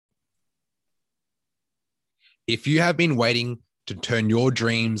If you have been waiting to turn your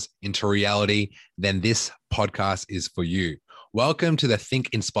dreams into reality, then this podcast is for you. Welcome to the Think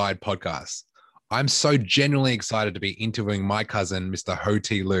Inspired podcast. I'm so genuinely excited to be interviewing my cousin, Mr. Ho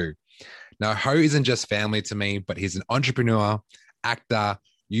T. Lu. Now, Ho isn't just family to me, but he's an entrepreneur, actor,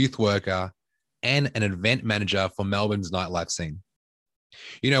 youth worker, and an event manager for Melbourne's nightlife scene.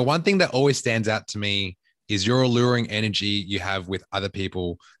 You know, one thing that always stands out to me is your alluring energy you have with other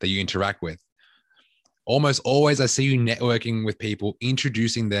people that you interact with. Almost always, I see you networking with people,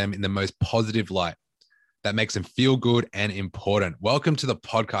 introducing them in the most positive light that makes them feel good and important. Welcome to the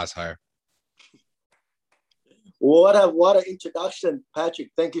podcast, Ho. What an introduction, Patrick.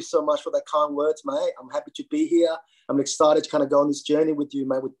 Thank you so much for the kind words, mate. I'm happy to be here. I'm excited to kind of go on this journey with you,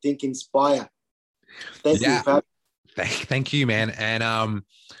 mate, with Think Inspire. Thank you, Patrick. Thank you, man. And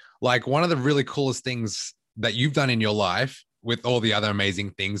like one of the really coolest things that you've done in your life with all the other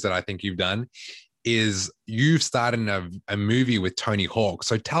amazing things that I think you've done is you've started a movie with Tony Hawk.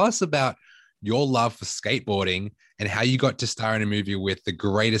 So tell us about your love for skateboarding and how you got to star in a movie with the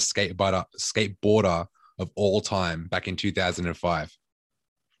greatest skateboarder of all time back in 2005.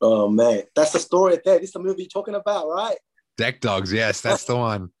 Oh, man. That's the story there. This is the movie you're talking about, right? Deck Dogs. Yes, that's the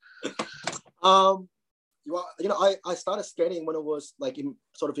one. I started skating when I was like in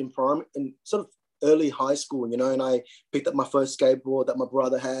early high school, and I picked up my first skateboard that my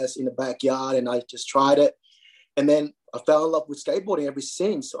brother has in the backyard, and I just tried it. And then I fell in love with skateboarding ever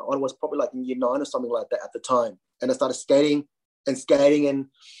since. So I was probably like in year 9 or something like that at the time. And I started skating and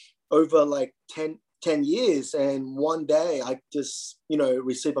over like 10 years. And one day I just,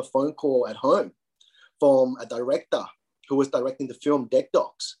 received a phone call at home from a director who was directing the film Deck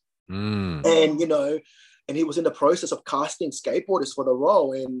Dogs. And he was in the process of casting skateboarders for the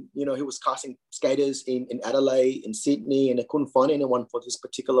role. And, he was casting skaters in Adelaide, in Sydney, and I couldn't find anyone for this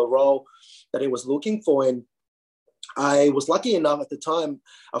particular role that he was looking for. And I was lucky enough at the time,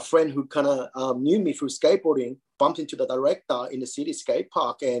 a friend who kind of knew me through skateboarding bumped into the director in the city skate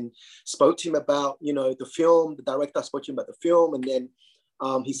park and spoke to him about, the film. The director spoke to him about the film. And then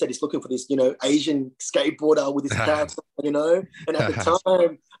he said he's looking for this, Asian skateboarder with his character, And at the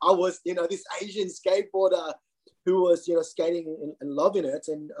time, I was, this Asian skateboarder who was, skating and loving it.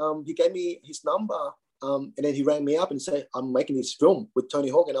 And he gave me his number. And then he rang me up and said, I'm making this film with Tony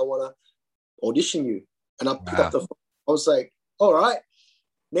Hawk and I want to audition you. And I picked up the phone. I was like, all right.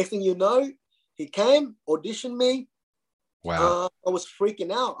 Next thing you know, he came, auditioned me. Wow. I was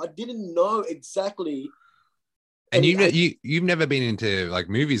freaking out. I didn't know exactly. And you've never been into like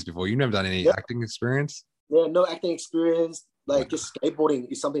movies before. You've never done any acting experience? Yeah, no acting experience. Just skateboarding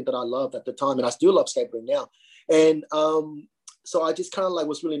is something that I loved at the time, and I still love skateboarding now. And so I just kind of like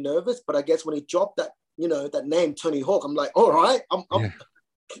was really nervous. But I guess when he dropped that, that name Tony Hawk, I'm like, all right,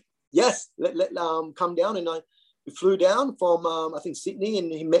 yes, let come down. And we flew down from I think Sydney,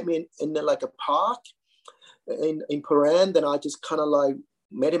 and he met me in like a park in Paran. Then I just kind of like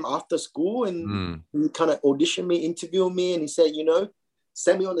met him after school, and he kind of auditioned me, interviewed me, and he said,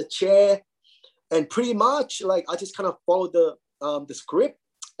 send me on the chair. And pretty much like I just kind of followed the script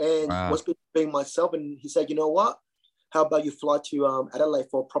and was being myself. And he said, you know what? How about you fly to Adelaide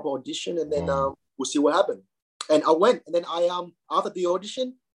for a proper audition, and then we'll see what happened. And I went, and then I after the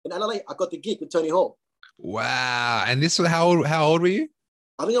audition in Adelaide, I got the gig with Tony Hawk. Wow! And this was how old were you?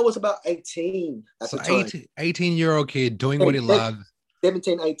 I think I was about 18 at the time. 18-year-old kid doing what he loved.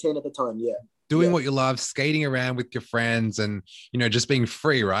 17, 18 at the time, yeah. Doing what you love, skating around with your friends and, just being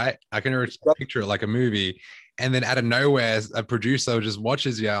free, right? I can picture it like a movie. And then out of nowhere, a producer just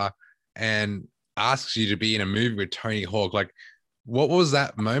watches you and asks you to be in a movie with Tony Hawk. Like, what was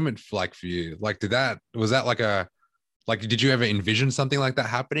that moment like for you? Like, did you ever envision something like that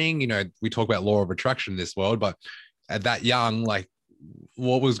happening? We talk about law of attraction in this world, but at that young, like,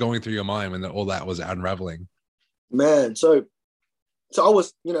 what was going through your mind when all that was unraveling? Man, so I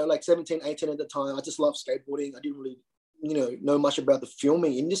was, like 17, 18 at the time. I just loved skateboarding. I didn't really, know much about the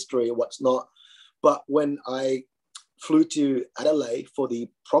filming industry or what's not. But when I flew to Adelaide for the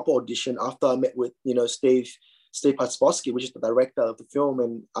proper audition after I met with, Steve Pasposky, which is the director of the film,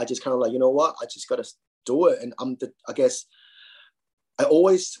 and I just kind of like, you know what? I just got to do it. And I guess I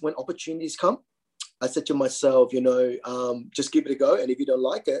always, when opportunities come, I said to myself, just give it a go. And if you don't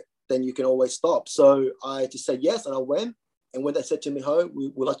like it, then you can always stop. So I just said yes, and I went. And when they said to me, "Ho,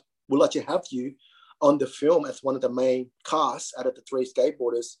 we'll let you have you on the film as one of the main cast out of the 3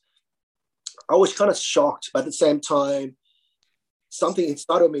 skateboarders," I was kind of shocked. But at the same time, something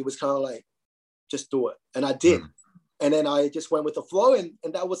inside of me was kind of like, just do it. And I did. And then I just went with the flow, and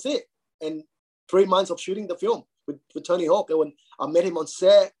that was it. And 3 months of shooting the film with Tony Hawk. And when I met him on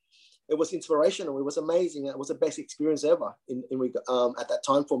set, it was inspirational. It was amazing. It was the best experience ever at that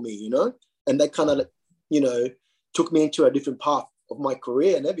time for me, and that kind of, took me into a different path of my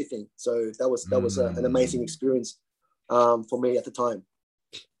career and everything. So that was an amazing experience for me at the time.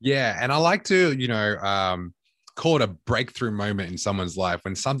 Yeah. And I like to, call it a breakthrough moment in someone's life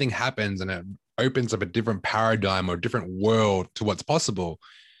when something happens and it opens up a different paradigm or a different world to what's possible.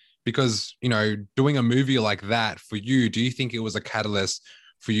 Because, doing a movie like that for you, do you think it was a catalyst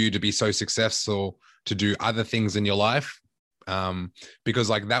for you to be so successful to do other things in your life? Because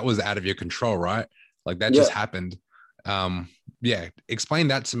like that was out of your control, right? Like that just happened. Explain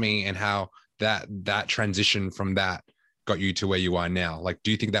that to me and how that transition from that got you to where you are now. Like,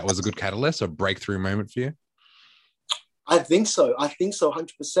 do you think that was a good catalyst or breakthrough moment for you? I think so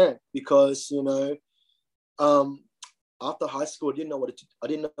 100%, because after high school I didn't know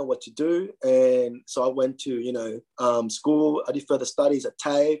what to do, and so I went to school. I did further studies at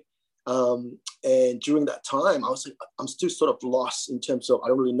TAFE, and during that time I was like, I'm still sort of lost in terms of I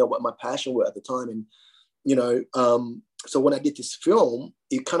don't really know what my passion were at the time. And so when I did this film,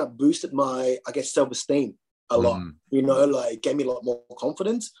 it kind of boosted my, I guess, self-esteem a lot, like gave me a lot more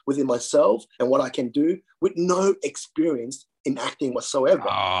confidence within myself and what I can do with no experience in acting whatsoever.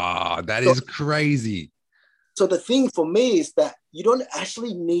 That is crazy. So the thing for me is that you don't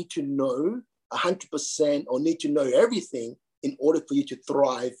actually need to know 100% or need to know everything in order for you to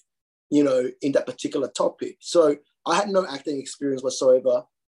thrive, in that particular topic. So I had no acting experience whatsoever.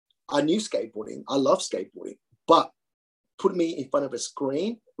 I knew skateboarding. I love skateboarding, but put me in front of a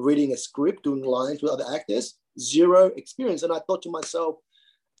screen, reading a script, doing lines with other actors, zero experience. And I thought to myself,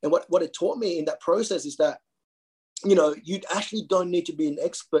 and what it taught me in that process is that, you actually don't need to be an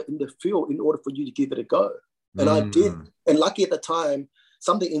expert in the field in order for you to give it a go. And I did. And lucky at the time,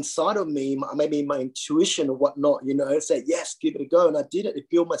 something inside of me, maybe my intuition or whatnot, said, yes, give it a go. And I did it. It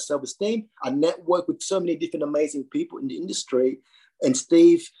built my self-esteem. I networked with so many different amazing people in the industry. And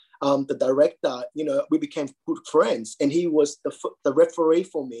Steve, the director, we became good friends. And he was the referee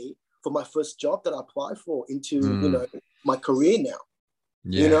for me for my first job that I applied for into, my career now.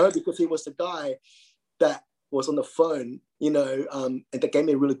 Because he was the guy that was on the phone, and that gave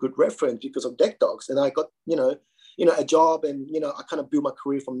me a really good reference because of Deck Dogs. And I got, a job, and, I kind of built my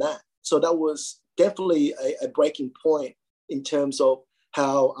career from that. So that was definitely a breaking point in terms of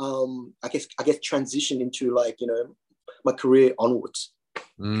how, I guess transition into like, my career onwards.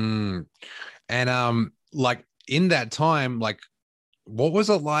 And like in that time, like what was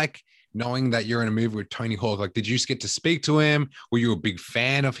it like knowing that you're in a movie with Tony Hawk? Like, did you just get to speak to him? Were you a big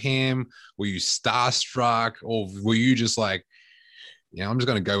fan of him? Were you starstruck, or were you just like, I'm just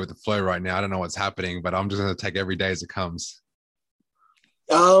going to go with the flow right now. I don't know what's happening, but I'm just going to take every day as it comes.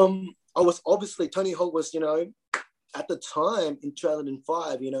 I was obviously, Tony Hawk was, at the time in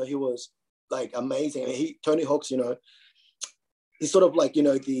 2005, he was like amazing. Tony Hawk's, he's sort of like,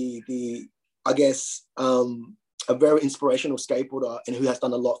 the I guess, a very inspirational skateboarder and who has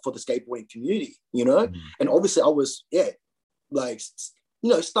done a lot for the skateboarding community, And obviously I was, like,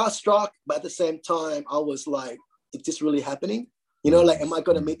 starstruck, but at the same time, I was like, is this really happening? Like, am I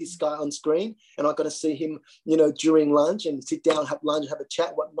going to meet this guy on screen? And I'm going to see him, during lunch and sit down, have lunch, have a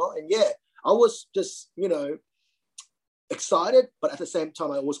chat, whatnot. And I was just, excited, but at the same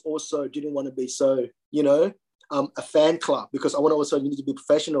time, I was also didn't want to be so, a fan club, because I want to also need to be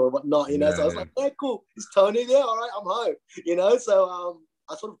professional or whatnot, So I was like, hey, cool, it's Tony there, all right, I'm home, So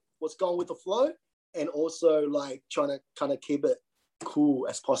I sort of was going with the flow, and also like trying to kind of keep it cool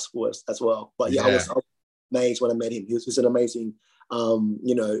as possible as well. But I was amazed when I met him. He was an amazing,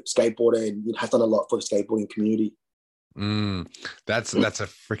 skateboarder, and has done a lot for the skateboarding community. That's a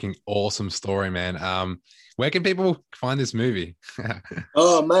freaking awesome story, man. Where can people find this movie?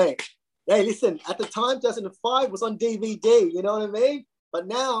 Oh, man. Hey, listen, at the time, 2005 was on DVD, you know what I mean? But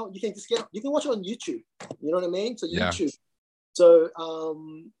now you can you can watch it on YouTube, you know what I mean? So YouTube. So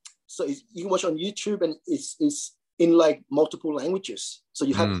you can watch it on YouTube, and it's in like multiple languages. So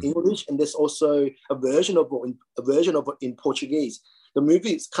you have English, and there's also a version of it in Portuguese. The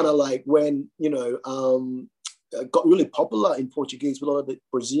movie is kind of like when, got really popular in Portuguese with a lot of the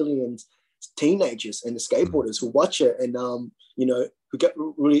Brazilians, teenagers and the skateboarders who watch it, and who get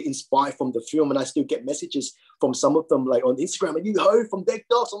really inspired from the film. And I still get messages from some of them, like on Instagram, and you heard from Deck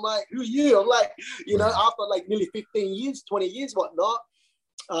Dogs. I'm like, who are you? I'm like, after like nearly 15 years, 20 years, whatnot.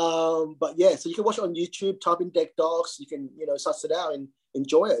 But so you can watch it on YouTube, type in Deck Dogs, you can, suss it out and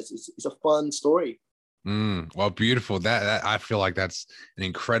enjoy it. It's a fun story. Well, beautiful. That I feel like that's an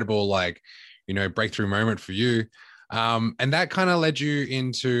incredible, like, breakthrough moment for you. And that kind of led you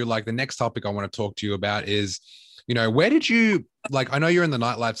into like the next topic I want to talk to you about is Where did you, like, I know you're in the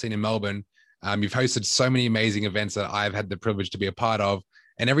nightlife scene in Melbourne. You've hosted so many amazing events that I've had the privilege to be a part of.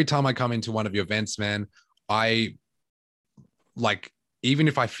 And every time I come into one of your events, man, I like, even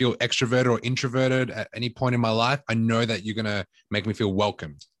if I feel extroverted or introverted at any point in my life, I know that you're going to make me feel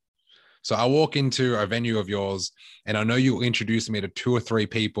welcomed. So I walk into a venue of yours and I know you'll introduce me to 2 or 3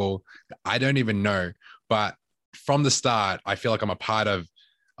 people that I don't even know, but from the start, I feel like I'm a part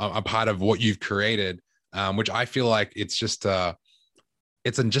of what you've created, which I feel like it's just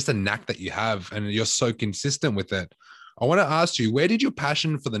just a knack that you have, and you're so consistent with it. I want to ask you, where did your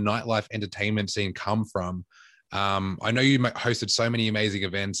passion for the nightlife entertainment scene come from? I know you hosted so many amazing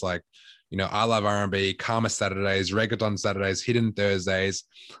events like, I Love R&B, Karma Saturdays, Reggaeton Saturdays, Hidden Thursdays.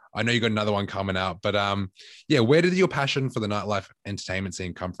 I know you got another one coming out, but yeah, where did your passion for the nightlife entertainment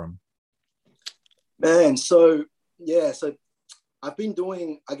scene come from? Man, so I've been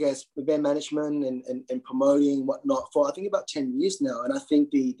doing, I guess, event management and promoting whatnot for I think about 10 years now. And I think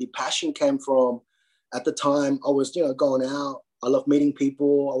the passion came from, at the time I was, going out. I love meeting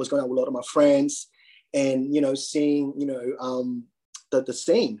people. I was going out with a lot of my friends and, seeing, the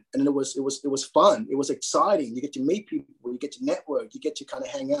scene. And it was fun. It was exciting. You get to meet people, you get to network, you get to kind of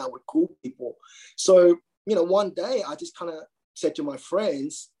hang out with cool people. So, one day I just kind of said to my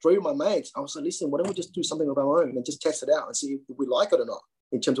friends, 3 of my mates, I was like, listen, why don't we just do something of our own and just test it out and see if we like it or not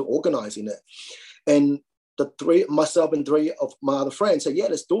in terms of organizing it. And myself and 3 of my other friends said, yeah,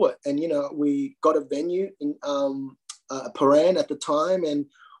 let's do it. And, we got a venue in Paran at the time, and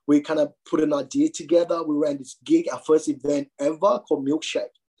we kind of put an idea together. We ran this gig, our first event ever, called Milkshake.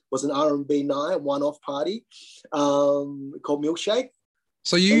 It was an R&B night, one-off party called Milkshake.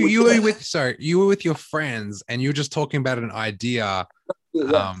 So you were with your friends and you were just talking about an idea.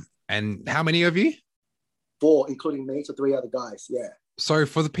 Yeah. And how many of you? 4, including me, so 3 other guys. Yeah. So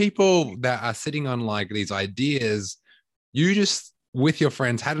for the people that are sitting on like these ideas, you just with your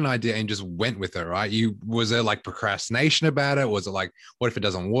friends had an idea and just went with it, right? Was there like procrastination about it? Was it like, what if it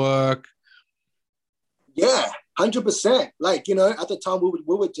doesn't work? Yeah, 100%. Like, at the time we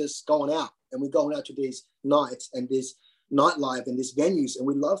were just going out, and we're going out to these nights and this nightlife and these venues, and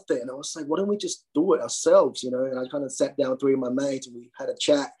we loved it. And I was like, why don't we just do it ourselves? And I kind of sat down 3 of my mates and we had a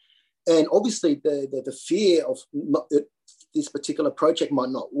chat. And obviously the fear of this particular project might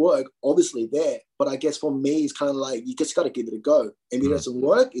not work, obviously there. But I guess for me, it's kind of like, you just got to give it a go. And if it doesn't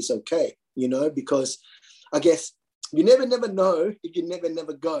work, it's okay, because I guess you never know if you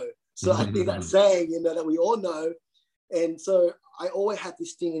never go. So I think that saying, that we all know. And so I always had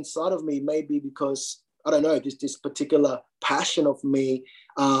this thing inside of me, maybe because, I don't know, this particular passion of me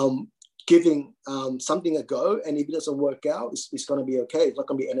giving something a go. And if it doesn't work out, it's going to be okay. It's not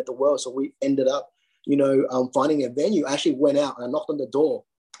going to be the end of the world. So we ended up, finding a venue. I actually went out and I knocked on the door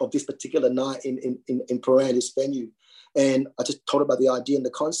of this particular night in Paran, this venue. And I just told about the idea and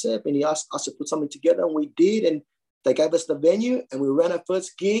the concept. And he asked us to put something together, and we did. And they gave us the venue, and we ran our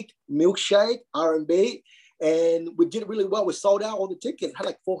first gig, Milkshake, R&B. And we did really well. We sold out all the tickets. Had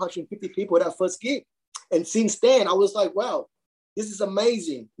like 450 people at our first gig. And since then, I was like, wow, this is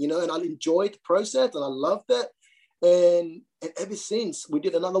amazing, and I enjoyed the process and I loved it. And ever since, we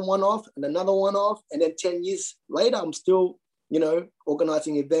did another one-off and another one-off. And then 10 years later, I'm still,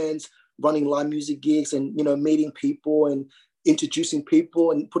 organizing events, running live music gigs and, meeting people and introducing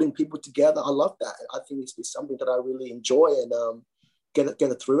people and putting people together. I love that. I think it's something that I really enjoy and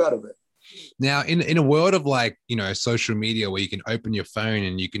get a thrill out of it. Now, in a world of like, social media where you can open your phone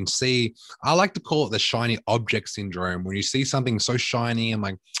and you can see, I like to call it the shiny object syndrome, when you see something so shiny and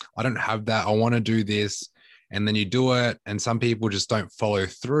like, I don't have that, I want to do this. And then you do it and some people just don't follow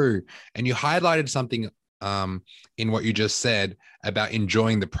through. And you highlighted something in what you just said about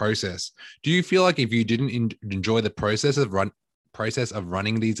enjoying the process. Do you feel like if you didn't enjoy the process of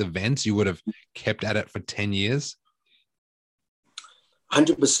running these events, you would have kept at it for 10 years?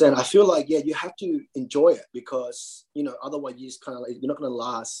 100%. I feel like, you have to enjoy it because, otherwise you just kind of you're not going to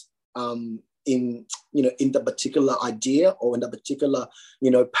last in the particular idea or in the particular,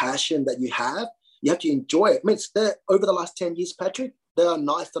 passion that you have. You have to enjoy it. I mean, over the last 10 years, Patrick, there are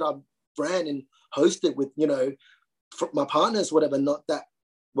nights that I've ran and hosted with, my partners, whatever, not that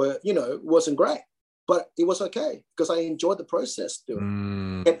were, wasn't great, but it was okay because I enjoyed the process still.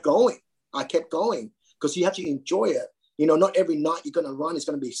 I kept going because you have to enjoy it. Not every night you're going to run is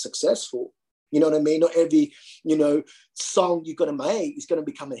going to be successful. You know what I mean? Not every, song you're going to make is going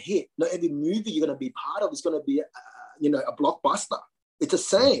to become a hit. Not every movie you're going to be part of is going to be, a blockbuster. It's the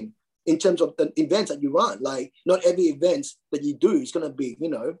same in terms of the events that you run. Like, not every event that you do is going to be,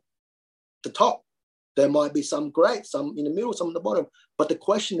 the top. There might be some great, some in the middle, some in the bottom. But the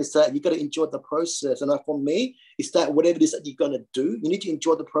question is that you got to enjoy the process. And for me, it's that whatever it is that you're going to do, you need to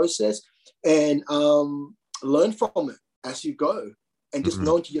enjoy the process and learn from it as you go. And just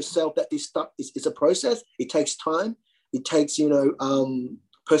knowing to yourself that this stuff is a process. It takes time. It takes,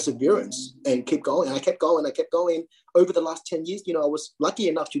 perseverance, and keep going. And I kept going. Over the last 10 years, I was lucky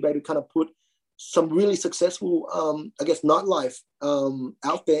enough to be able to kind of put some really successful, nightlife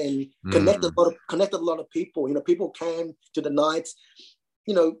out there and connected a lot of people. People came to the nights,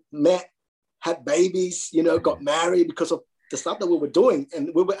 met, had babies, got married because of the stuff that we were doing,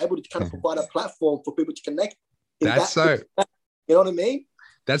 and we were able to kind of provide a platform for people to connect. You know what I mean?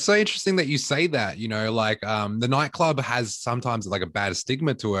 That's so interesting that you say that. The nightclub has sometimes like a bad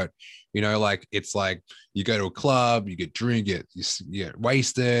stigma to it. It's like you go to a club, you get drunk, you get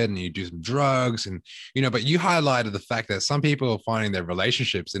wasted, and you do some drugs, and but you highlighted the fact that some people are finding their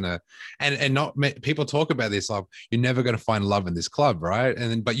relationships and not people talk about this like you're never going to find love in this club, right?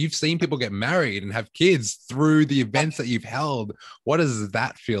 But you've seen people get married and have kids through the events that you've held. What does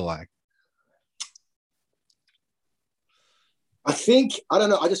that feel like? I think, I don't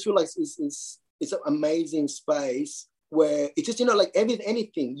know, I just feel like it's an amazing space where it's just, like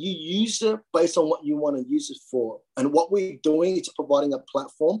anything, you use it based on what you want to use it for. And what we're doing is providing a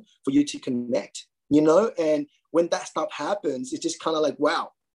platform for you to connect, and when that stuff happens, it's just kind of like,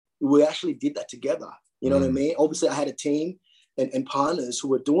 wow, we actually did that together. You know what I mean? Obviously, I had a team and partners who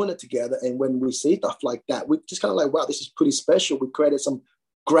were doing it together. And when we see stuff like that, we just kind of like, wow, this is pretty special. We created some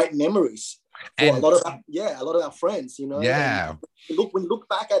great memories. For a lot of our friends, Yeah. When you look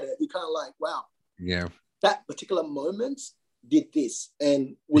back at it, you're kind of like, wow. Yeah. That particular moment did this.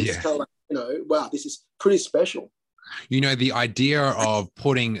 And we just kind of like, wow, this is pretty special. The idea of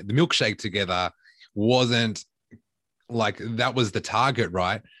putting the milkshake together wasn't like that was the target,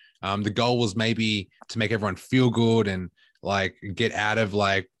 right? The goal was maybe to make everyone feel good and like get out of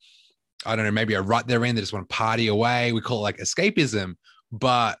like, I don't know, maybe a rut they're in. They just want to party away. We call it like escapism.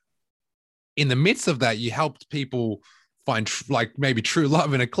 But in the midst of that, you helped people find like maybe true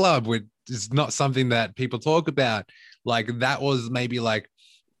love in a club, which is not something that people talk about. Like that was maybe like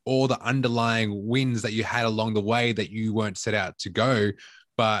all the underlying wins that you had along the way that you weren't set out to go.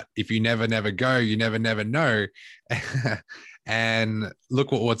 But if you never go, you never know. And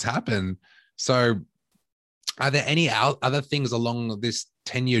look what's happened. So are there any other things along this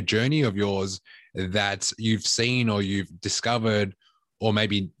 10-year journey of yours that you've seen or you've discovered or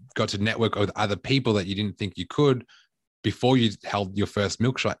maybe got to network with other people that you didn't think you could before you held your first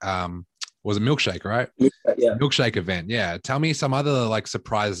milkshake? Was it milkshake, right? Yeah. Milkshake event. Yeah. Tell me some other like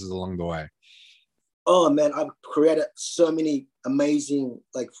surprises along the way. Oh man, I've created so many amazing,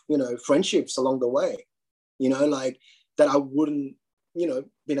 friendships along the way, like that I wouldn't,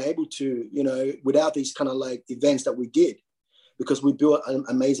 been able to, without these kind of like events that we did, because we built an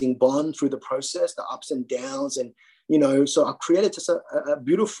amazing bond through the process, the ups and downs. And, so I've created just a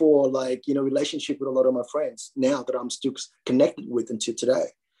beautiful, relationship with a lot of my friends now that I'm still connected with until today.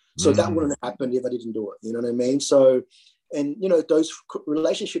 So that wouldn't have happened if I didn't do it. You know what I mean? So, and, those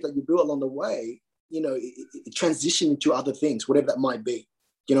relationships that you build along the way, it transition into other things, whatever that might be.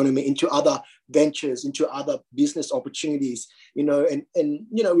 You know what I mean? Into other ventures, into other business opportunities, and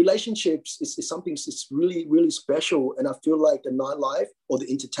relationships is something that's really, really special. And I feel like the nightlife or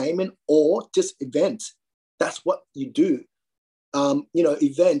the entertainment or just events, that's what you do.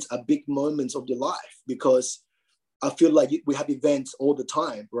 Events are big moments of your life because I feel like we have events all the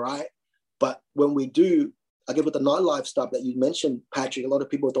time, right? But when we do, again, with the nightlife stuff that you mentioned, Patrick, a lot of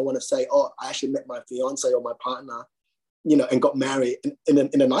people don't want to say, oh, I actually met my fiance or my partner, and got married in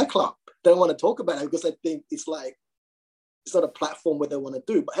a nightclub. They don't want to talk about it because they think it's like, it's not a platform where they want to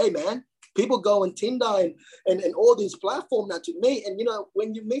do. But hey, man, people go on Tinder and all these platforms now to meet. And,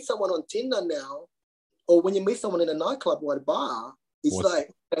 when you meet someone on Tinder now, or when you meet someone in a nightclub or a bar, it's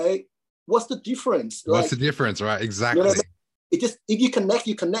like, okay, what's the difference? What's the difference, right? Exactly. It just, if you connect,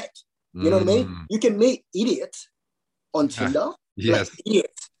 you connect. You know what I mean? You can meet idiots on Tinder. Yes. Like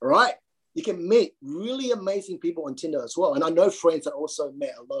idiots, right? You can meet really amazing people on Tinder as well. And I know friends that also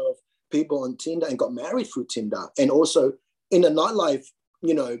met a lot of people on Tinder and got married through Tinder. And also in a nightlife,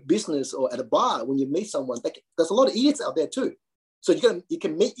 business or at a bar, when you meet someone, there's a lot of idiots out there too. So you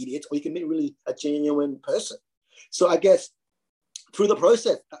can meet idiots or you can meet really a genuine person. So I guess through the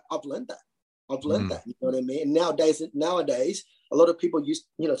process, I've learned that. You know what I mean? And nowadays, a lot of people use,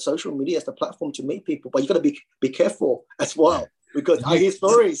 social media as the platform to meet people, but you got to be careful as well. Because I hear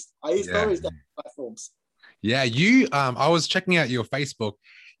stories that platforms. Yeah, I was checking out your Facebook.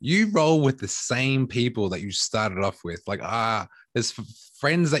 You roll with the same people that you started off with. Like, there's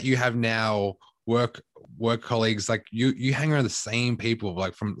friends that you have now work work colleagues, like you hang around the same people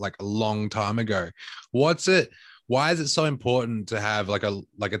like from like a long time ago. Why is it so important to have like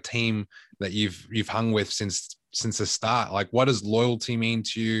a team that you've hung with since the start? Like, what does loyalty mean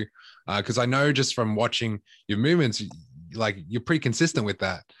to you? Because I know just from watching your movements, like you're pretty consistent with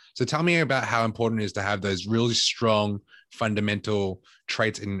that. So tell me about how important it is to have those really strong fundamental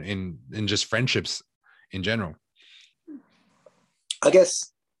traits in just friendships in general. I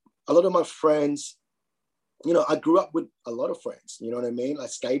guess a lot of my friends, I grew up with a lot of friends, you know what I mean? Like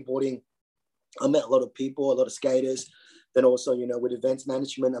skateboarding, I met a lot of people, a lot of skaters. Then also, with events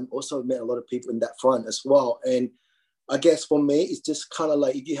management, I've also met a lot of people in that front as well. And I guess for me, it's just kind of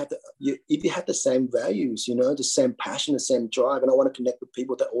like if you have the same values, the same passion, the same drive, and I want to connect with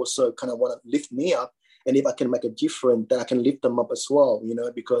people that also kind of want to lift me up. And if I can make a difference, that I can lift them up as well,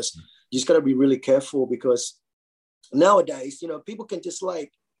 because you just got to be really careful, because nowadays, people can just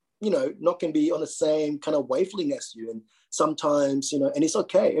like, not can be on the same kind of wavelength as you. And sometimes, and it's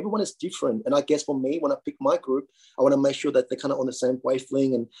okay. Everyone is different. And I guess for me, when I pick my group, I want to make sure that they're kind of on the same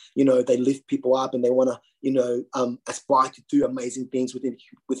wavelength and, they lift people up and they want to, aspire to do amazing things within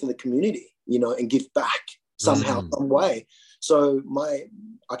the community, and give back somehow, some way. So my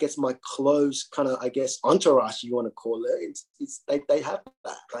close kind of, entourage, you want to call it, they have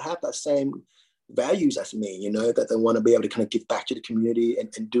that. I have that same values as me, that they want to be able to kind of give back to the community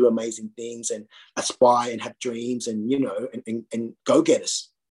and do amazing things and aspire and have dreams and, and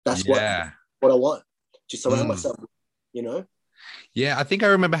go-getters. That's what I want, to surround myself with, Yeah, I think I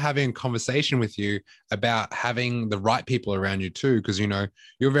remember having a conversation with you about having the right people around you too, because,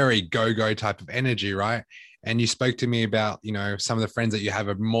 you're very go-go type of energy, right? And you spoke to me about, some of the friends that you have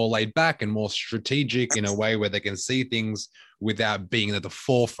are more laid back and more strategic in a way where they can see things without being at the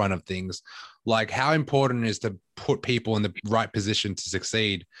forefront of things. Like, how important is to put people in the right position to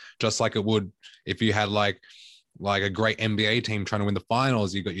succeed, just like it would if you had like a great NBA team trying to win the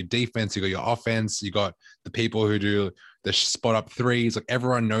finals. You got your defense, you got your offense, you got the people who do the spot up threes. Like,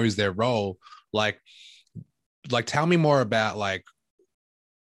 everyone knows their role. Like tell me more about like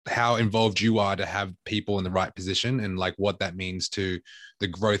how involved you are to have people in the right position and like what that means to the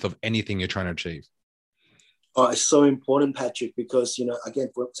growth of anything you're trying to achieve. Oh, it's so important, Patrick, because, again,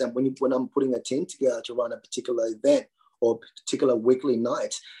 for example, when I'm putting a team together to run a particular event or particular weekly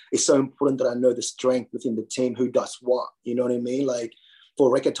nights, it's so important that I know the strength within the team, who does what, you know what I mean? Like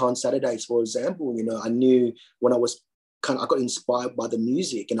for Reggaeton Saturdays, for example, I knew when I got inspired by the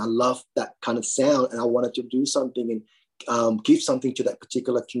music and I loved that kind of sound and I wanted to do something and give something to that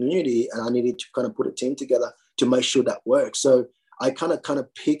particular community, and I needed to kind of put a team together to make sure that works. So I kind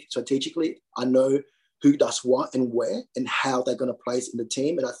of pick strategically. I know who does what and where and how they're going to place in the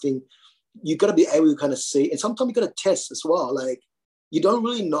team. And I think you got to be able to kind of see, and sometimes you got to test as well. Like, you don't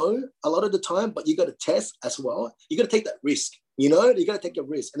really know a lot of the time, but you got to test as well. You got to take that risk, you got to take a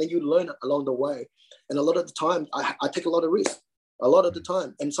risk, and then you learn along the way. And a lot of the time I take a lot of risk a lot of the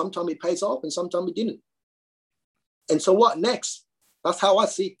time. And sometimes it pays off and sometimes it didn't. And so what next? That's how I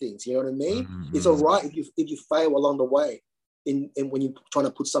see things. You know what I mean? Mm-hmm. It's all right if you fail along the way in when you're trying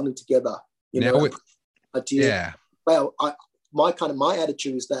to put something together, Well, my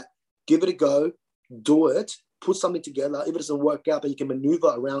attitude is that give it a go, do it, put something together. If it doesn't work out, then you can maneuver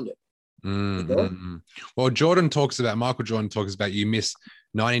around it. Mm-hmm. Well, Michael Jordan talks about you miss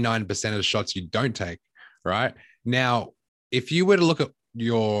 99% of the shots you don't take, right? Now, if you were to look at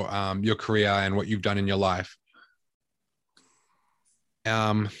your career and what you've done in your life,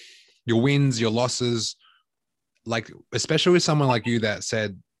 your wins, your losses, like especially with someone like you that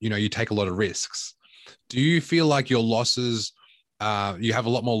said, you take a lot of risks. Do you feel like your losses, you have a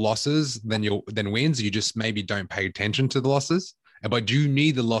lot more losses than wins? You just maybe don't pay attention to the losses, but do you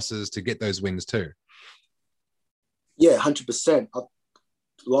need the losses to get those wins too? Yeah, 100%. I've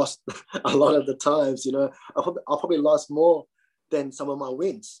lost a lot of the times. I probably lost more than some of my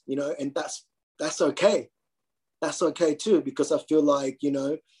wins. And that's okay. That's okay too, because I feel like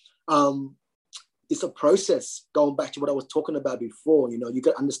it's a process. Going back to what I was talking about before, you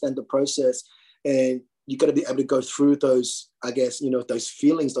got to understand the process, and you got to be able to go through those, I guess, those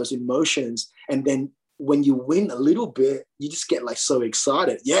feelings, those emotions. And then when you win a little bit, you just get like so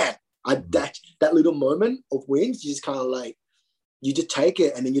excited. Yeah. That little moment of wins, you just kind of like, you just take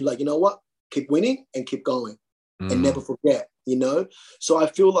it. And then you're like, you know what? Keep winning and keep going and never forget, So I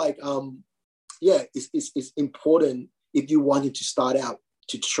feel like, it's important if you wanted to start out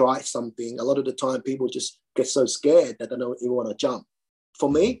to try something. A lot of the time people just get so scared that they don't even want to jump. For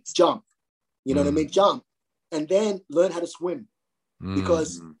me, jump. You know what I mean? Jump. And then learn how to swim.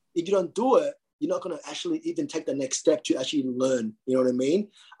 Because if you don't do it, you're not going to actually even take the next step to actually learn. You know what I mean?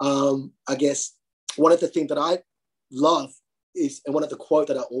 I guess one of the things that I love is, and one of the quote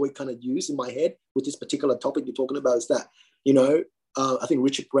that I always kind of use in my head with this particular topic you're talking about is that, I think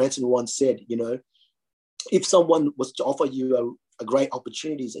Richard Branson once said, if someone was to offer you a great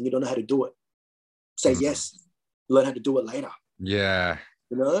opportunities and you don't know how to do it, say yes, learn how to do it later. Yeah.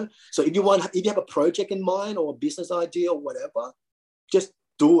 So if you have a project in mind or a business idea or whatever, just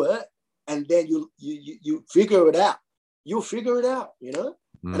do it, and then you figure it out. You'll figure it out,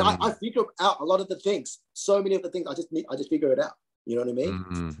 And I figure out a lot of the things. So many of the things I just figure it out. You know what I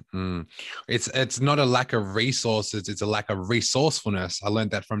mean? It's not a lack of resources, it's a lack of resourcefulness. I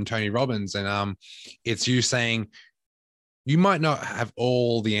learned that from Tony Robbins, and it's you saying you might not have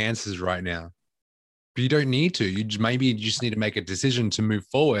all the answers right now, but you don't need to. Maybe you just need to make a decision to move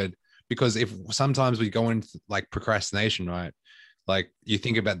forward, because if sometimes we go into like procrastination, right? Like you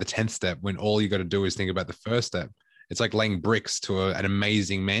think about the 10th step when all you got to do is think about the first step. It's like laying bricks to an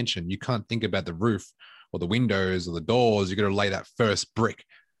amazing mansion. You can't think about the roof or the windows or the doors. You got to lay that first brick,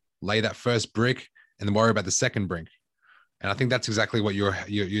 and then worry about the second brick. And I think that's exactly what you're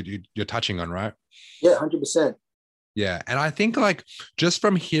touching on, right? Yeah, 100%. Yeah. And I think like just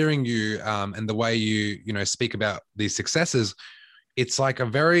from hearing you and the way you speak about these successes, it's like a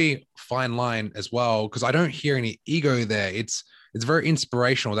very fine line as well, because I don't hear any ego there. It's very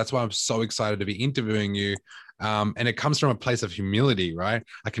inspirational. That's why I'm so excited to be interviewing you. And it comes from a place of humility, right?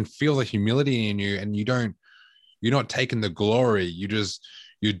 I can feel the humility in you, and you're not taking the glory.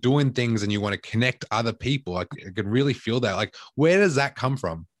 You're doing things and you want to connect other people. I can really feel that. Like, where does that come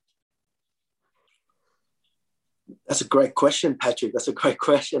from? That's a great question, Patrick. That's a great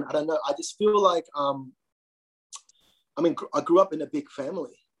question. I don't know. I just feel like, I grew up in a big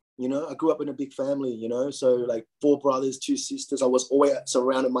family. So like 4 brothers, 2 sisters. I was always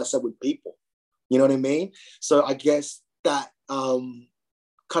surrounded myself with people. You know what I mean? So I guess that kind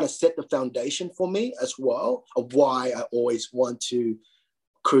of set the foundation for me as well of why I always want to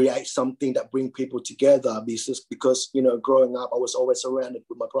create something that bring people together. Because growing up, I was always surrounded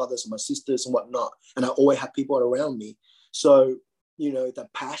with my brothers and my sisters and whatnot, and I always had people around me. So the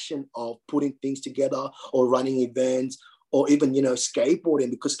passion of putting things together or running events, or even, skateboarding,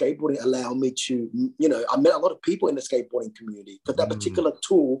 because skateboarding allowed me to, I met a lot of people in the skateboarding community, because that particular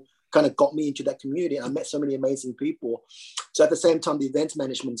tool kind of got me into that community. I met so many amazing people. So at the same time, the events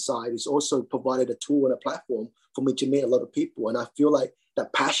management side is also provided a tool and a platform for me to meet a lot of people. And I feel like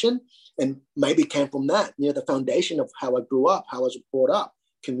that passion, and maybe came from that, the foundation of how I grew up, how I was brought up,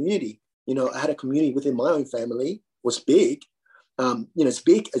 community. I had a community within my own family, was big. It's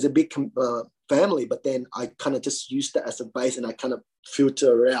big as a big family, but then I kind of just used that as a base, and I kind of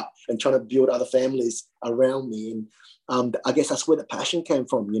filter out and trying to build other families around me. And I guess that's where the passion came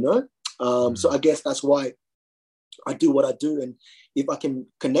from, So I guess that's why I do what I do. And if I can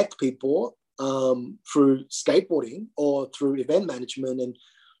connect people through skateboarding or through event management and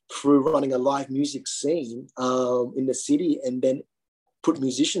through running a live music scene in the city, and then put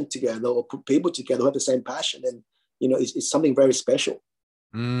musicians together or put people together who have the same passion, and it's something very special.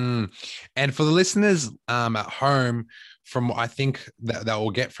 And for the listeners at home, from what I think that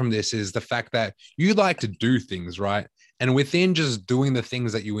we'll get from this is the fact that you like to do things, right? And within just doing the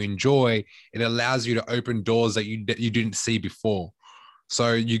things that you enjoy, it allows you to open doors that you didn't see before.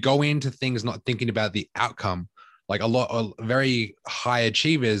 So you go into things not thinking about the outcome. Like a lot of very high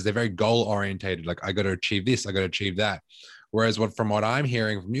achievers, they're very goal orientated. Like, I got to achieve this, I got to achieve that. Whereas from what I'm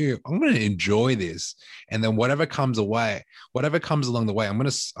hearing from you, I'm going to enjoy this. And then whatever comes along the way, I'm going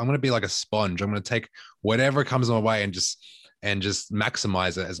to be like a sponge. I'm going to take whatever comes my way and just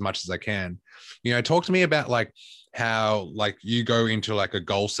maximize it as much as I can. Talk to me about like how like you go into like a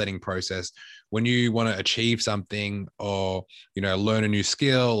goal setting process when you want to achieve something, or, learn a new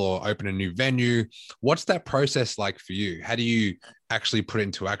skill or open a new venue. What's that process like for you? How do you actually put it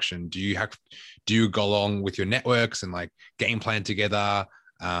into action? Do you go along with your networks and like game plan together?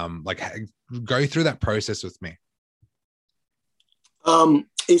 Go through that process with me.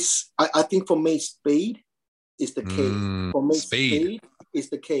 I think for me, speed is the key. For me, speed is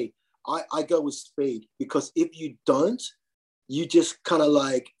the key. I go with speed, because if you don't, you just kind of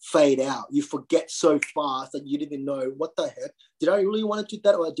like fade out. You forget so fast that you didn't even know, what the heck? Did I really want to do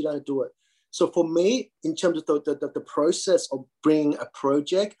that, or did I do it? So for me, in terms of the process of bringing a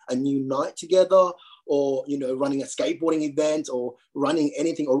project, a new night together, or, running a skateboarding event, or running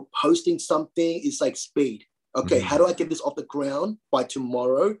anything, or hosting something, is like speed. Okay, how do I get this off the ground by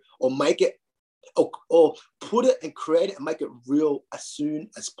tomorrow, or make it, or put it and create it and make it real as soon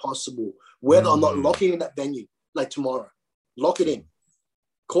as possible, whether or not locking in that venue, like tomorrow, lock it in.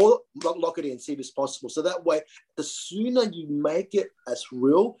 lock it in, see if it's possible. So that way, the sooner you make it as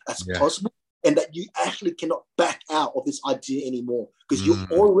real as possible, and that you actually cannot back out of this idea anymore, because you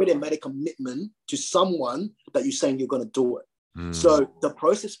already made a commitment to someone that you're saying you're going to do it. So the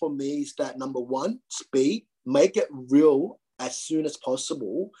process for me is that, number one, speed, make it real as soon as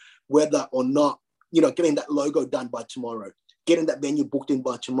possible, whether or not, getting that logo done by tomorrow, getting that venue booked in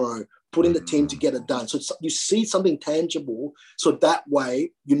by tomorrow, putting the team together done. So you see something tangible, so that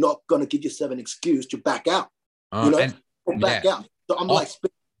way you're not going to give yourself an excuse to back out, back out. So I'm like,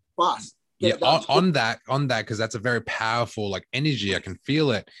 speed fast. On that, because that's a very powerful energy. I can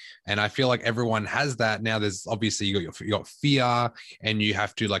feel it, and I feel like everyone has that now. There's obviously you got fear, and you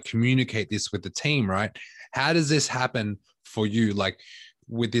have to communicate this with the team, right? How does this happen for you?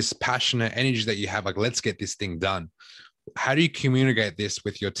 With this passionate energy that you have, let's get this thing done. How do you communicate this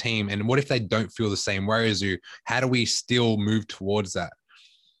with your team? And what if they don't feel the same way as you? How do we still move towards that?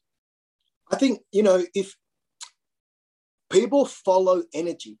 I think if people follow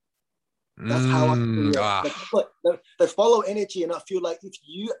energy. That's how I feel it. They follow energy, and I feel like if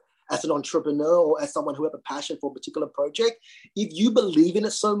you, as an entrepreneur or as someone who has a passion for a particular project, if you believe in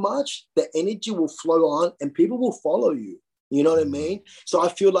it so much, the energy will flow on and people will follow you. You know what I mean? So I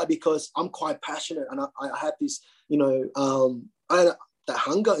feel like, because I'm quite passionate, and I have this, I had that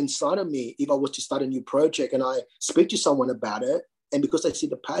hunger inside of me. If I was to start a new project and I speak to someone about it, and because they see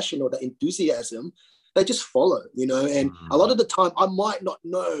the passion or the enthusiasm, they just follow, and a lot of the time I might not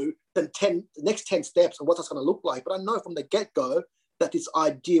know the next 10 steps and what that's going to look like, but I know from the get-go that this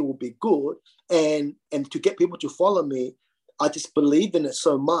idea will be good, and to get people to follow me, I just believe in it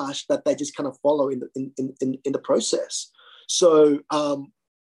so much that they just kind of follow in the process. So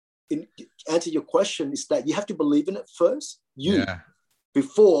in answer your question is that you have to believe in it first,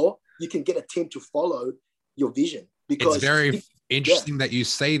 before you can get a team to follow your vision. Because it's very interesting that you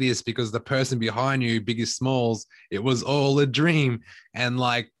say this, because the person behind you, Biggie Smalls, it was all a dream. And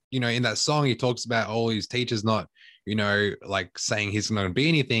in that song, he talks about all his teachers not, saying he's not going to be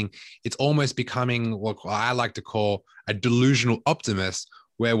anything. It's almost becoming what I like to call a delusional optimist,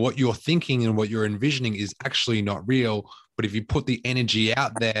 where what you're thinking and what you're envisioning is actually not real. But if you put the energy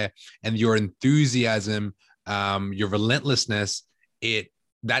out there and your enthusiasm, your relentlessness,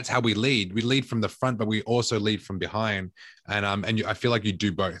 that's how we lead. We lead from the front, but we also lead from behind. And I feel like you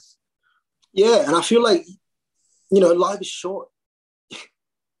do both. Yeah, and I feel like, life is short.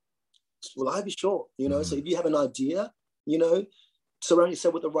 Life is short, So if you have an idea, surround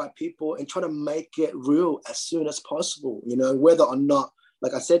yourself with the right people and try to make it real as soon as possible. Whether or not,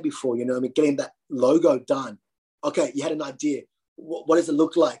 like I said before, getting that logo done. Okay, you had an idea. What does it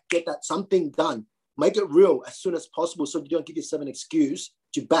look like? Get that something done. Make it real as soon as possible, so you don't give yourself an excuse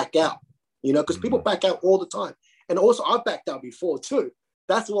to back out, because people back out all the time. And also, I've backed out before too.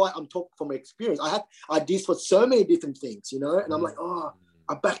 That's why I'm talking from experience. I had ideas for so many different things, and I'm like,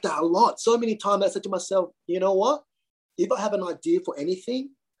 I backed out a lot. So many times I said to myself, you know what? If I have an idea for anything,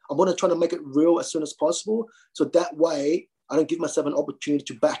 I'm going to try to make it real as soon as possible. So that way I don't give myself an opportunity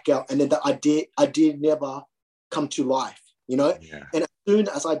to back out. And then the idea never come to life, And as soon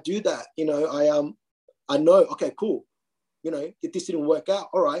as I do that, I know, okay, cool. If this didn't work out,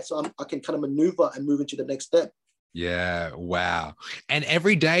 all right, so I can kind of maneuver and move into the next step. Yeah, wow. And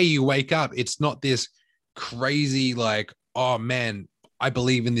every day you wake up, it's not this crazy oh man, I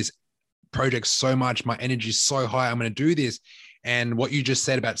believe in this project so much. My energy is so high. I'm going to do this. And what you just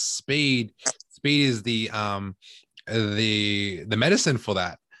said about speed is the medicine for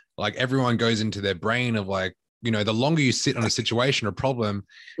that. Everyone goes into their brain of the longer you sit on a situation or problem,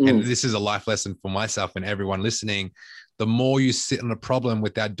 and this is a life lesson for myself and everyone listening, the more you sit on a problem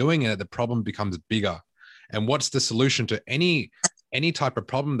without doing it, the problem becomes bigger. And what's the solution to any type of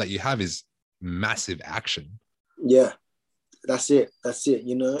problem that you have is massive action. Yeah, that's it. And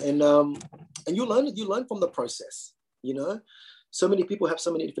you learn from the process, So many people have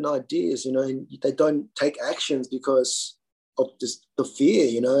so many different ideas, and they don't take actions because of just the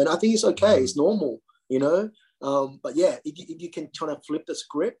fear, and I think it's okay. It's normal, But yeah, if you can try to flip the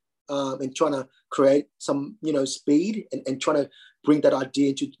script and trying to create some, speed and trying to bring that idea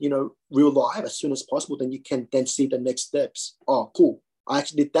into, real life as soon as possible, then you can then see the next steps. Oh, cool. I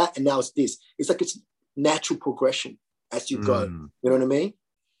actually did that. And now it's this. It's natural progression as you go. You know what I mean?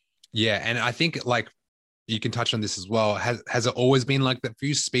 Yeah. And I think you can touch on this as well. Has it always been like that for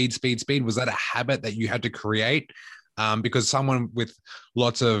you? Speed? Was that a habit that you had to create? Because someone with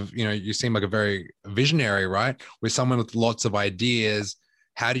lots of, you seem like a very visionary, right? With someone with lots of ideas,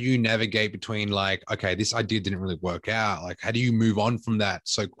 how do you navigate between okay, this idea didn't really work out. How do you move on from that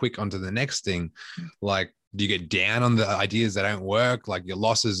so quick onto the next thing? Do you get down on the ideas that don't work? Like your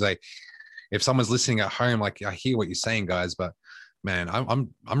losses, like if someone's listening at home, like I hear what you're saying, guys, but man,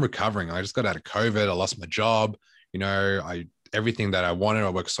 I'm recovering. I just got out of COVID. I lost my job. You know, everything that I wanted, I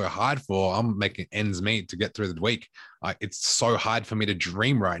worked so hard for. I'm making ends meet to get through the week. It's so hard for me to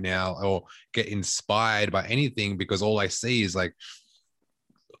dream right now or get inspired by anything because all I see is like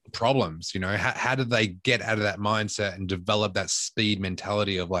problems. You know, how did they get out of that mindset and develop that speed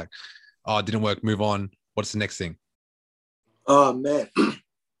mentality of like, oh, it didn't work, move on. What's the next thing? Oh man,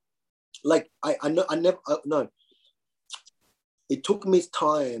 like I know I never no. It took me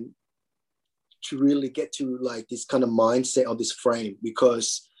time to really get to like this kind of mindset or this frame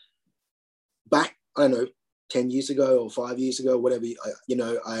because back, I don't know, 10 years ago or 5 years ago, whatever,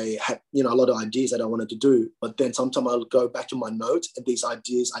 I had, a lot of ideas that I wanted to do, but then sometimes I'll go back to my notes and these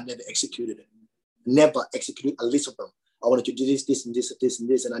ideas, I never executed it. Never executed a list of them. I wanted to do this, this, and this, this, and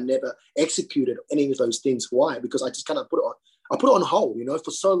this, and I never executed any of those things. Why? Because I just kind of put it on hold,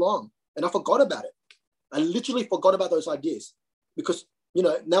 for so long, and I forgot about it. I literally forgot about those ideas because,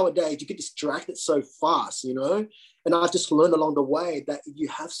 nowadays you get distracted so fast, and I just learned along the way that if you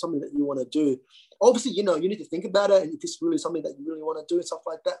have something that you want to do, obviously, you need to think about it and if it's really something that you really want to do and stuff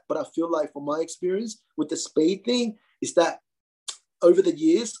like that. But I feel like from my experience with the speed thing is that over the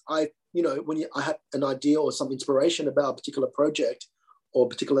years, I have an idea or some inspiration about a particular project or a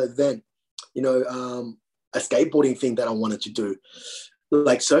particular event, a skateboarding thing that I wanted to do,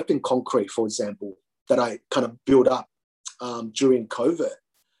 like surfing concrete, for example, that I kind of built up during COVID.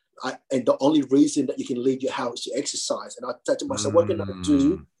 And the only reason that you can leave your house to exercise. And I said to myself, what can I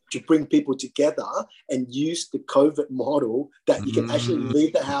do to bring people together and use the COVID model that you can actually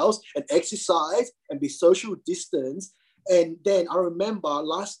leave the house and exercise and be social distance. And then I remember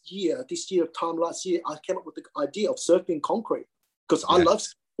last year, I came up with the idea of surfing concrete because I love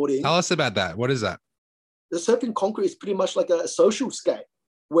skateboarding. Tell us about that. What is that? The surfing concrete is pretty much like a social skate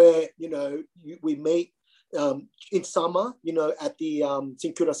where, we meet in summer, at the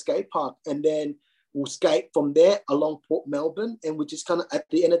St Kilda skate park, and then we'll skate from there along Port Melbourne, and we just kind of at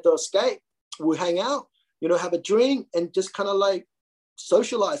the end of the skate, we'll hang out, have a drink and just kind of like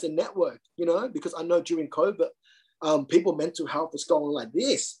socialize and network, because I know during COVID, people mental health is going like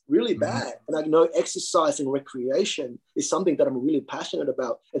this, really bad. And I know exercise and recreation is something that I'm really passionate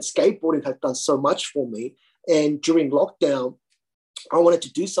about. And skateboarding has done so much for me. And during lockdown, I wanted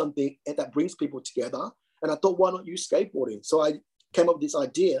to do something that brings people together. And I thought, why not use skateboarding? So I came up with this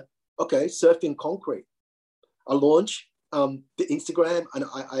idea, okay, surfing concrete. I launched the Instagram, and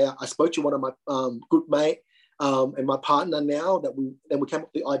I spoke to one of my good mate and my partner now that we came up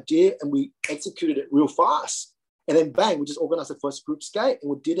with the idea and we executed it real fast. And then bang, we just organized the first group skate and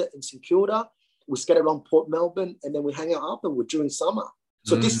we did it in St Kilda. We skated around Port Melbourne and then we hang out afterward during summer.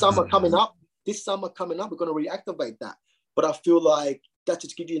 So this summer coming up, we're going to reactivate that. But I feel like that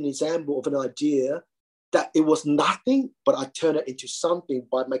just give you an example of an idea that it was nothing, but I turned it into something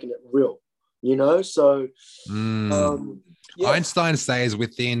by making it real, So, Einstein says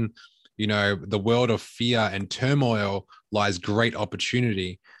within, the world of fear and turmoil lies great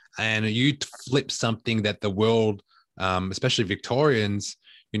opportunity. And you flip something that the world, especially Victorians,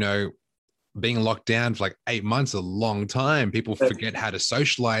 being locked down for like 8 months, a long time. People forget how to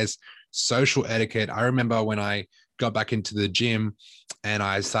socialize, social etiquette. I remember when I got back into the gym and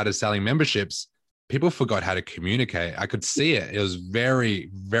I started selling memberships, people forgot how to communicate. I could see it. It was very,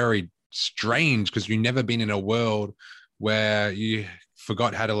 very strange because you've never been in a world where you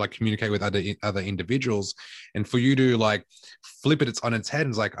forgot how to like communicate with other individuals. And for you to like flip it on its head and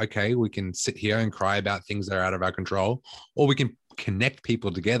it's like, okay, we can sit here and cry about things that are out of our control, or we can connect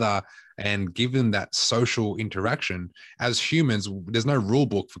people together and give them that social interaction. As humans, there's no rule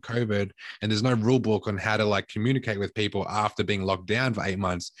book for COVID and there's no rule book on how to like communicate with people after being locked down for 8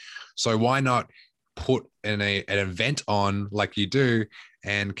 months. So why not put an event on like you do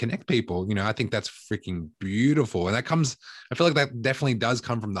and connect people? I think that's freaking beautiful. And I feel like that definitely does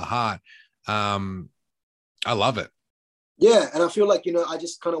come from the heart. I love it. Yeah. And I feel like, I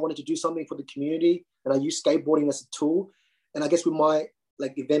just kind of wanted to do something for the community and I use skateboarding as a tool. And I guess with my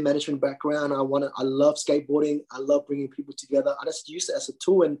like event management background, I love skateboarding. I love bringing people together. I just use it as a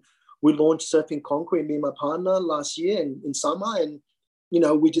tool. And we launched Surfing Concrete, me and my partner last year in summer. And,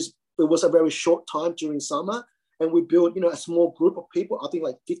 it was a very short time during summer. And we built, a small group of people, I think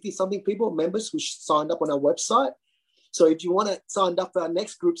like 50 something people, members who signed up on our website. So if you want to sign up for our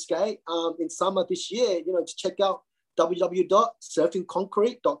next group skate in summer this year, to check out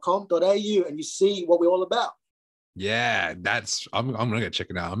www.surfingconcrete.com.au and you see what we're all about. Yeah, I'm going to go check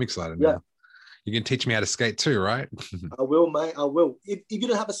it out. I'm excited now. You can teach me how to skate too, right? I will, mate. I will. If you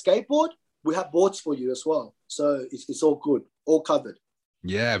don't have a skateboard, we have boards for you as well. So it's all good, all covered.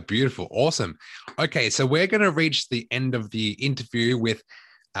 Yeah, beautiful. Awesome. Okay, so we're going to reach the end of the interview with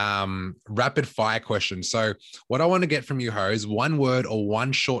rapid fire questions. So what I want to get from you, Ho, is one word or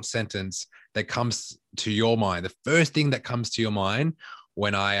one short sentence that comes to your mind. The first thing that comes to your mind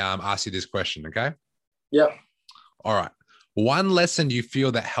when I ask you this question, okay? Yeah. All right. One lesson you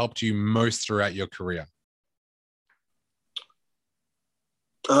feel that helped you most throughout your career?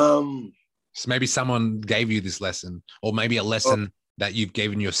 So maybe someone gave you this lesson, or maybe a lesson that you've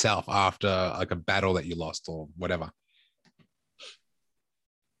given yourself after like a battle that you lost or whatever.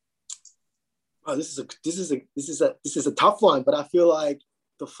 Oh, this is a tough one, but I feel like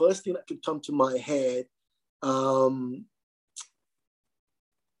the first thing that could come to my head,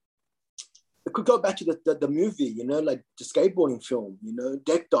 it could go back to the movie, you know, like the skateboarding film, you know,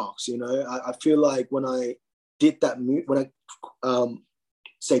 Deck Dogs. You know, I feel like when I did that movie, when I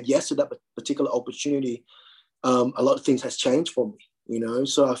said yes to that particular opportunity, a lot of things has changed for me, you know.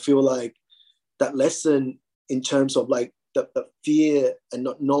 So I feel like that lesson in terms of like the fear and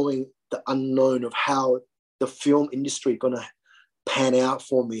not knowing the unknown of how the film industry gonna pan out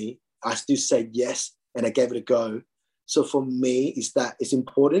for me, I still said yes and I gave it a go. So for me, is that it's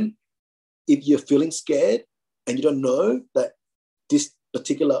important. If you're feeling scared and you don't know that this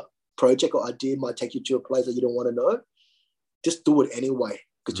particular project or idea might take you to a place that you don't want to know, just do it anyway,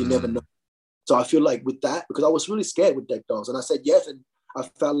 because you never know. So I feel like with that, because I was really scared with Deck Dogs and I said yes, and I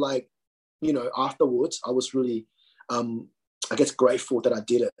felt like, you know, afterwards I was really, I guess, grateful that I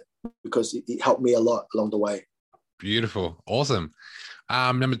did it, because it helped me a lot along the way. Beautiful. Awesome.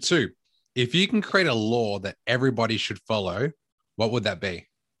 Number two, if you can create a law that everybody should follow, what would that be?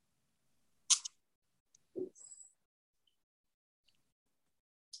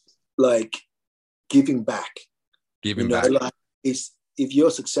 Like giving back. Giving back. Like if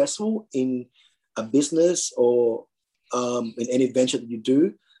you're successful in a business or in any venture that you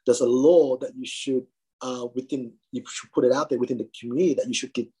do, there's a law that you should you should put it out there within the community that you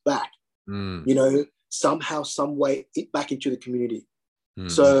should give back. You know, somehow, some way, back into the community.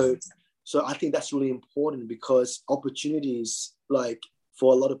 So I think that's really important, because opportunities, like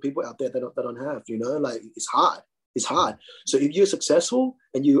for a lot of people out there that don't have, you know, like it's hard. So if you're successful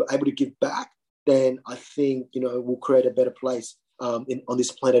and you're able to give back, then I think, you know, we'll create a better place on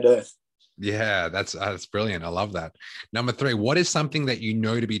this planet Earth. Yeah, that's brilliant. I love that. Number three, what is something that you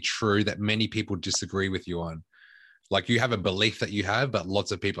know to be true that many people disagree with you on? Like you have a belief that you have, but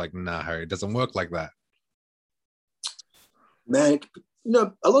lots of people are like, no, it doesn't work like that. Man, you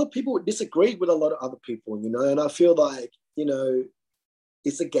know, a lot of people disagree with a lot of other people, you know, and I feel like, you know,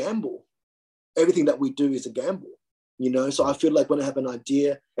 it's a gamble. Everything that we do is a gamble, you know. So I feel like when I have an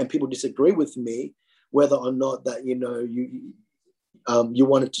idea and people disagree with me, whether or not that, you know, you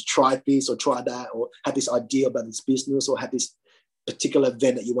wanted to try this or try that, or have this idea about this business, or have this particular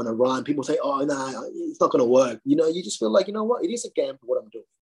event that you want to run, people say, oh, no, it's not going to work. You know, you just feel like, you know what, it is a gamble what I'm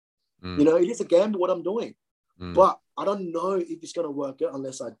doing. You know, it is a gamble what I'm doing. But I don't know if it's going to work out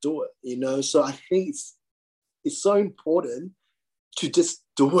unless I do it, you know. So I think it's so important to just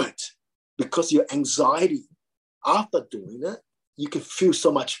do it, because your anxiety after doing it, you can feel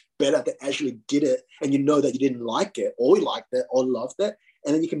so much better that actually did it, and you know that you didn't like it, or you liked it, or loved it,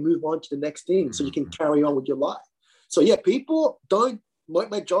 and then you can move on to the next thing, so you can carry on with your life. So yeah, people don't,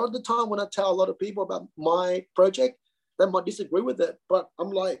 majority of the time when I tell a lot of people about my project, they might disagree with it, but I'm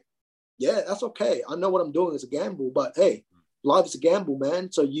like, yeah, that's okay. I know what I'm doing is a gamble, but hey, life is a gamble,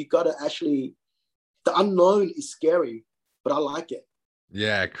 man. So you got to actually, the unknown is scary, but I like it.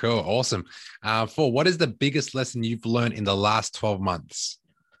 Yeah, cool. Awesome. Four, what is the biggest lesson you've learned in the last 12 months?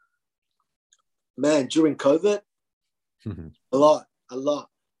 Man, during COVID, a lot.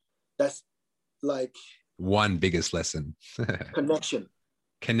 That's like one biggest lesson. Connection.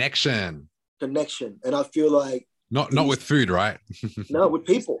 And I feel like not with food, right? No, with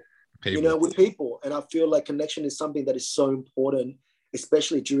people. You know, with people. And I feel like connection is something that is so important,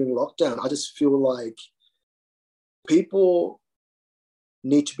 especially during lockdown. I just feel like people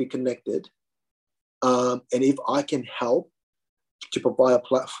need to be connected. And if I can help to provide a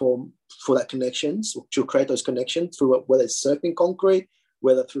platform for that connections, to create those connections through whether it's surfing concrete,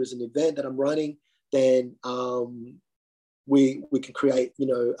 whether through an event that I'm running, then we can create, you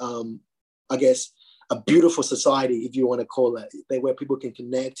know, I guess a beautiful society, if you want to call it, where people can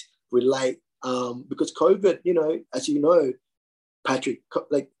connect, relate. Because COVID, you know, as you know, Patrick,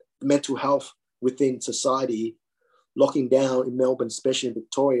 like mental health within society, locking down in Melbourne, especially in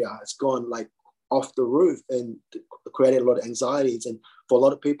Victoria, it's gone like off the roof and created a lot of anxieties. And for a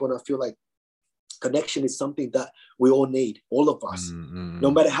lot of people, and I feel like connection is something that we all need, all of us. Mm-hmm.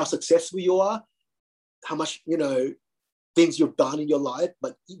 No matter how successful you are, how much, things you've done in your life,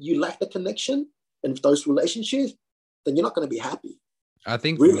 but you lack the connection and those relationships, then you're not going to be happy. I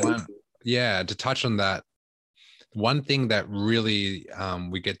think Really. to touch on that, one thing that really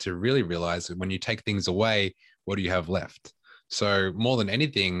we get to really realize when you take things away, what do you have left? So more than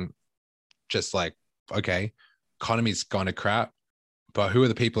anything, just like, okay, economy's gone to crap, but who are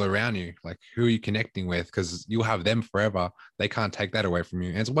the people around you? Like, who are you connecting with? Because you'll have them forever. They can't take that away from you.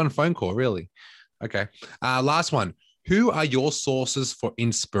 And it's one phone call, really. Okay. Last one. Who are your sources for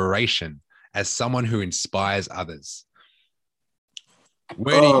inspiration as someone who inspires others?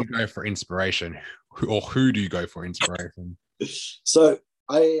 Where do you go for inspiration, or who do you go for inspiration? So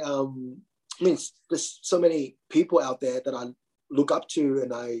I mean, there's so many people out there that I look up to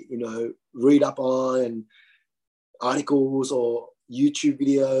and I, read up on, and articles or YouTube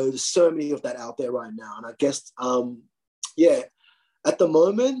videos. There's so many of that out there right now. And I guess, at the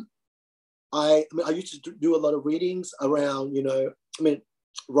moment, I used to do a lot of readings around,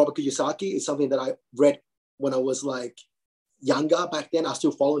 Robert Kiyosaki is something that I read when I was like younger back then. I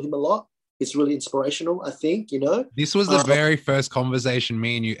still follow him a lot. It's really inspirational, I think, This was the very first conversation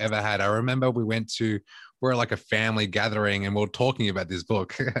me and you ever had. I remember we're like a family gathering and we're talking about this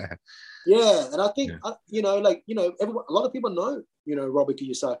book. Yeah. And I think, everyone, a lot of people know, Robert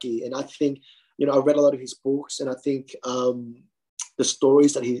Kiyosaki. And I think, I read a lot of his books, and I think the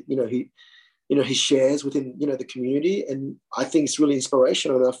stories that he shares within, the community. And I think it's really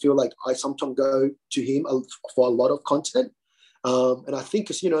inspirational. And I feel like I sometimes go to him for a lot of content. And I think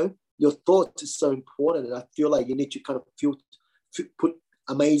it's, your thoughts is so important. And I feel like you need to kind of put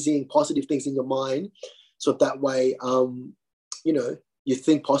amazing, positive things in your mind. So that way, you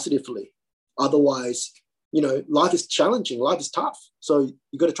think positively. Otherwise, life is challenging. Life is tough. So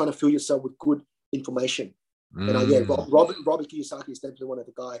you got to try to fill yourself with good information. And Robert Kiyosaki is definitely one of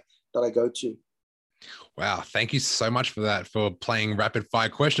the guys that I go to. Wow. Thank you so much for that, for playing rapid fire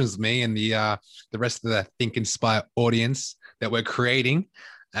questions with me and the rest of the Think Inspire audience that we're creating.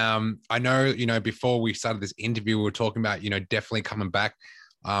 I know, before we started this interview, we were talking about, definitely coming back.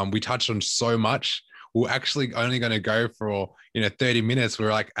 We touched on so much. We're actually only going to go for, 30 minutes.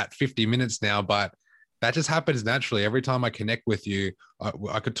 We're like at 50 minutes now, but that just happens naturally. Every time I connect with you,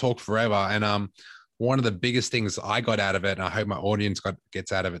 I could talk forever. And one of the biggest things I got out of it, and I hope my audience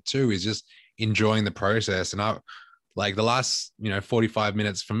gets out of it too, is just enjoying the process. And I like the last, 45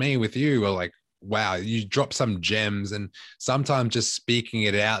 minutes for me with you were like, wow, you drop some gems, and sometimes just speaking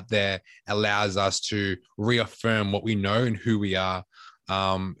it out there allows us to reaffirm what we know and who we are.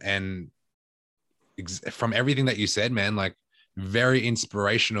 And from everything that you said, man, like very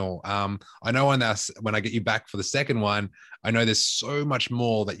inspirational. I know when I get you back for the second one, I know there's so much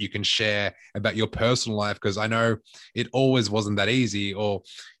more that you can share about your personal life, because I know it always wasn't that easy, or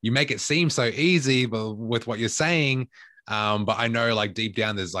you make it seem so easy but with what you're saying. But I know like deep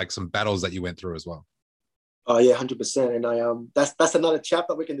down, there's like some battles that you went through as well. Oh yeah, 100%. And that's another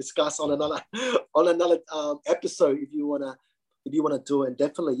chapter we can discuss on another episode if you wanna do it. And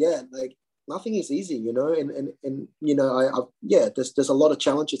definitely, yeah, like nothing is easy, and there's a lot of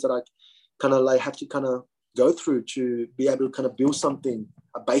challenges that I kind of like have to kind of go through to be able to kind of build something,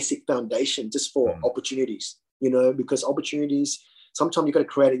 a basic foundation just for opportunities, because opportunities, sometimes you got to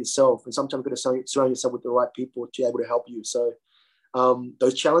create it yourself, and sometimes you got to surround yourself with the right people to be able to help you. So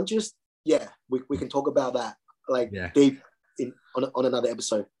those challenges, we can talk about that deep on another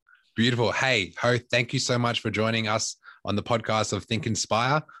episode. Beautiful. Hey, Ho, thank you so much for joining us on the podcast of Think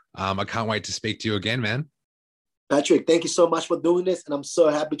Inspire. I can't wait to speak to you again, man. Patrick, thank you so much for doing this. And I'm so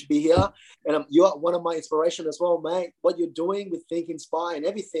happy to be here. And you're one of my inspiration as well, mate. What you're doing with Think Inspire and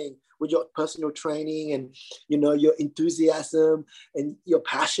everything with your personal training and, your enthusiasm and your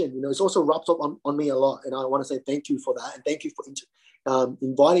passion, it's also rubs up on me a lot. And I want to say thank you for that. And thank you for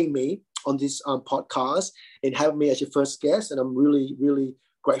inviting me on this podcast and having me as your first guest. And I'm really, really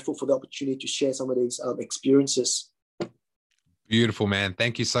grateful for the opportunity to share some of these experiences. Beautiful, man.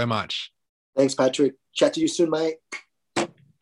 Thank you so much. Thanks, Patrick. Chat to you soon, mate.